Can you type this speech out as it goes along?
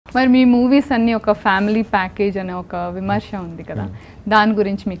మరి మీ మూవీస్ అన్ని ఒక ఫ్యామిలీ ప్యాకేజ్ అనే ఒక విమర్శ ఉంది కదా, దాని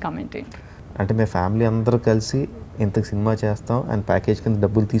గురించి మీ కామెంట్ ఏంటి? అంటే మేము ఫ్యామిలీ అందరూ కలిసి ఇంతకు సినిమా చేస్తాం అండ్ ప్యాకేజ్ కింద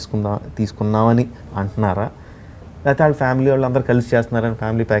డబ్బులు తీసుకున్నామని అంటున్నారా, లేకపోతే వాళ్ళ ఫ్యామిలీ వాళ్ళు అందరూ కలిసి చేస్తున్నారని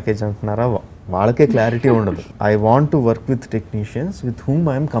ఫ్యామిలీ ప్యాకేజ్ అంటున్నారా, వాళ్ళకే క్లారిటీ ఉండదు. I want to work with technicians with whom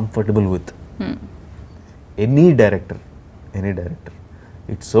I'm comfortable with. Any director.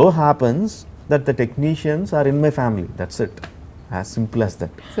 It so happens that the technicians are in my family. That's it. As simple as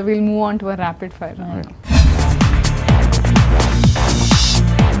that. So we'll move on to a rapid fire round.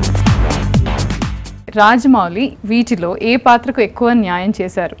 Rajamouli వీటిలో ఏ పాత్రకు ఎక్కువ న్యాయం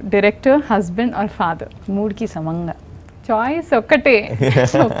చేశారు? Director, husband or father? మూడుకి సమంగా. Choice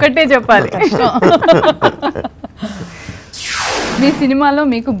ఒక్కటే చెప్పాలి. మీ సినిమాలో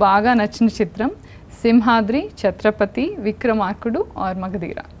మీకు బాగా నచ్చిన చిత్రం సింహాద్రి, ఛత్రపతి, విక్రమార్కుడు are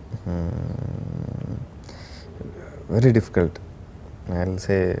Magadheera? Very difficult. I'll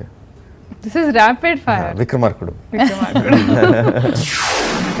say this is rapid fire. విక్రమార్కుడు.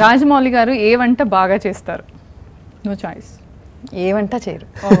 రాజమౌళి గారు ఏ వంట బాగా చేస్తారు? No choice. ఏ వంట చేయరు.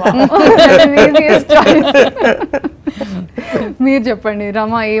 మీరు చెప్పండి,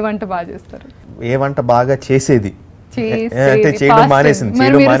 రమ ఏ వంట బాగా చేస్తారు? ఏ వంట బాగా చేసేది అంటే చేయడం మానేసింది.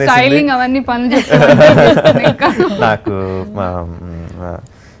 నాకు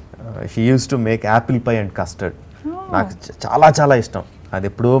she use to make Apple pi and custard. నాకు చాలా చాలా ఇష్టం. అది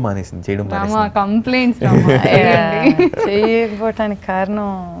ఎప్పుడో మానేసింది, చేయడం మానేసింది. కంప్లైంట్స్ చేయకపోవటానికి కారణం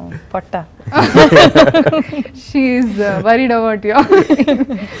పొట్ట. She is worried about you.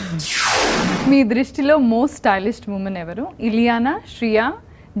 మీ దృష్టిలో మోస్ట్ స్టైలిష్ ఉమెన్ ఎవరు? ఇలియానా, శ్రియా,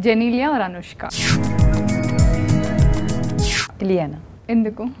 జెనీలియా ఆర్ అనుష్క? ఇలియానా.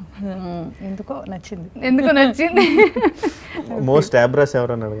 ఎందుకు నచ్చింది? మోస్ట్ యాబ్రాస్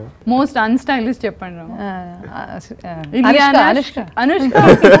ఎవరు అన్నారు? మోస్ట్ అన్స్టైలిష్ చెప్పండి. అనుష్క.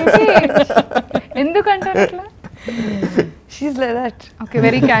 ఎందుకంటారు అట్లా? She's like that. Okay,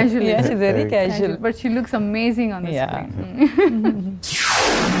 very casual. Yeah, she's very casual. But she looks amazing on the screen.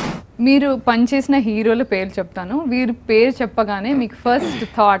 మీరు పనిచేసిన హీరోల పేరు చెప్తాను. వీరి పేరు చెప్పగానే మీకు ఫస్ట్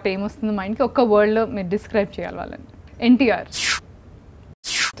థాట్ ఏమొస్తుంది మైండ్కి? ఒక్క వర్డ్లో మీరు డిస్క్రైబ్ చేయాలి వాళ్ళని. ఎన్టీఆర్.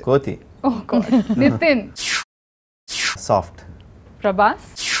 కోతి. నితిన్. సాఫ్ట్. ప్రభాస్.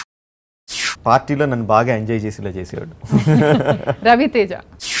 పార్టీలో నన్ను బాగా ఎంజాయ్ చేసేలా చేసేవాడు. Raviteja.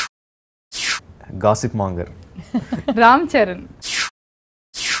 Gossip monger. Ram Charan.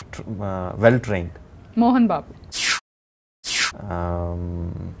 Well trained. Mohan Babu.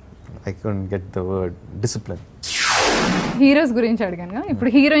 I couldn't get the word. Discipline. Heroes గురించి అడిగాను కదా, ఇప్పుడు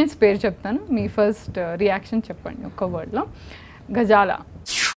హీరోయిన్స్ పేరు చెప్తాను. మీ ఫస్ట్ రియాక్షన్ చెప్పండి ఒక్క వర్డ్లో. గజాల.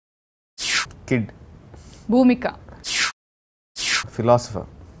 కిడ్. భూమిక. Philosopher.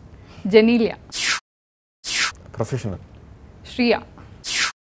 Genelia. Professional. Shriya.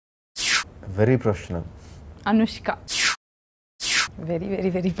 Very professional. Anushka. Very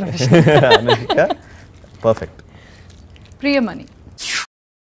very very professional. Anushka perfect. Priyamani.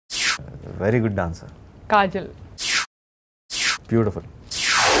 Very good dancer. Kajal. Beautiful.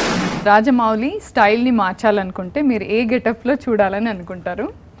 Rajamouli స్టైల్ని మార్చాలనుకుంటే మీరు ఏ గెటప్లో చూడాలని అనుకుంటారు?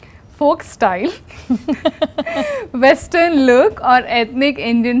 Folk style, western look are ethnic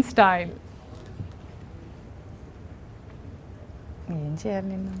Indian style? ఏం చేయాలి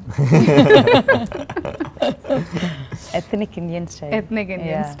నేను? Ethnic Indian style. Ethnic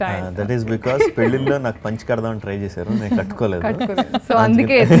Indian style. That is because పెళ్ళిళ్ళలో నాకు పంచి కడదామని ట్రై చేశారు, నేను కట్టుకోలేదు. సో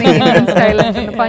అందుకే ఎథ్నిక్ ఇండియన్ స్టైల్.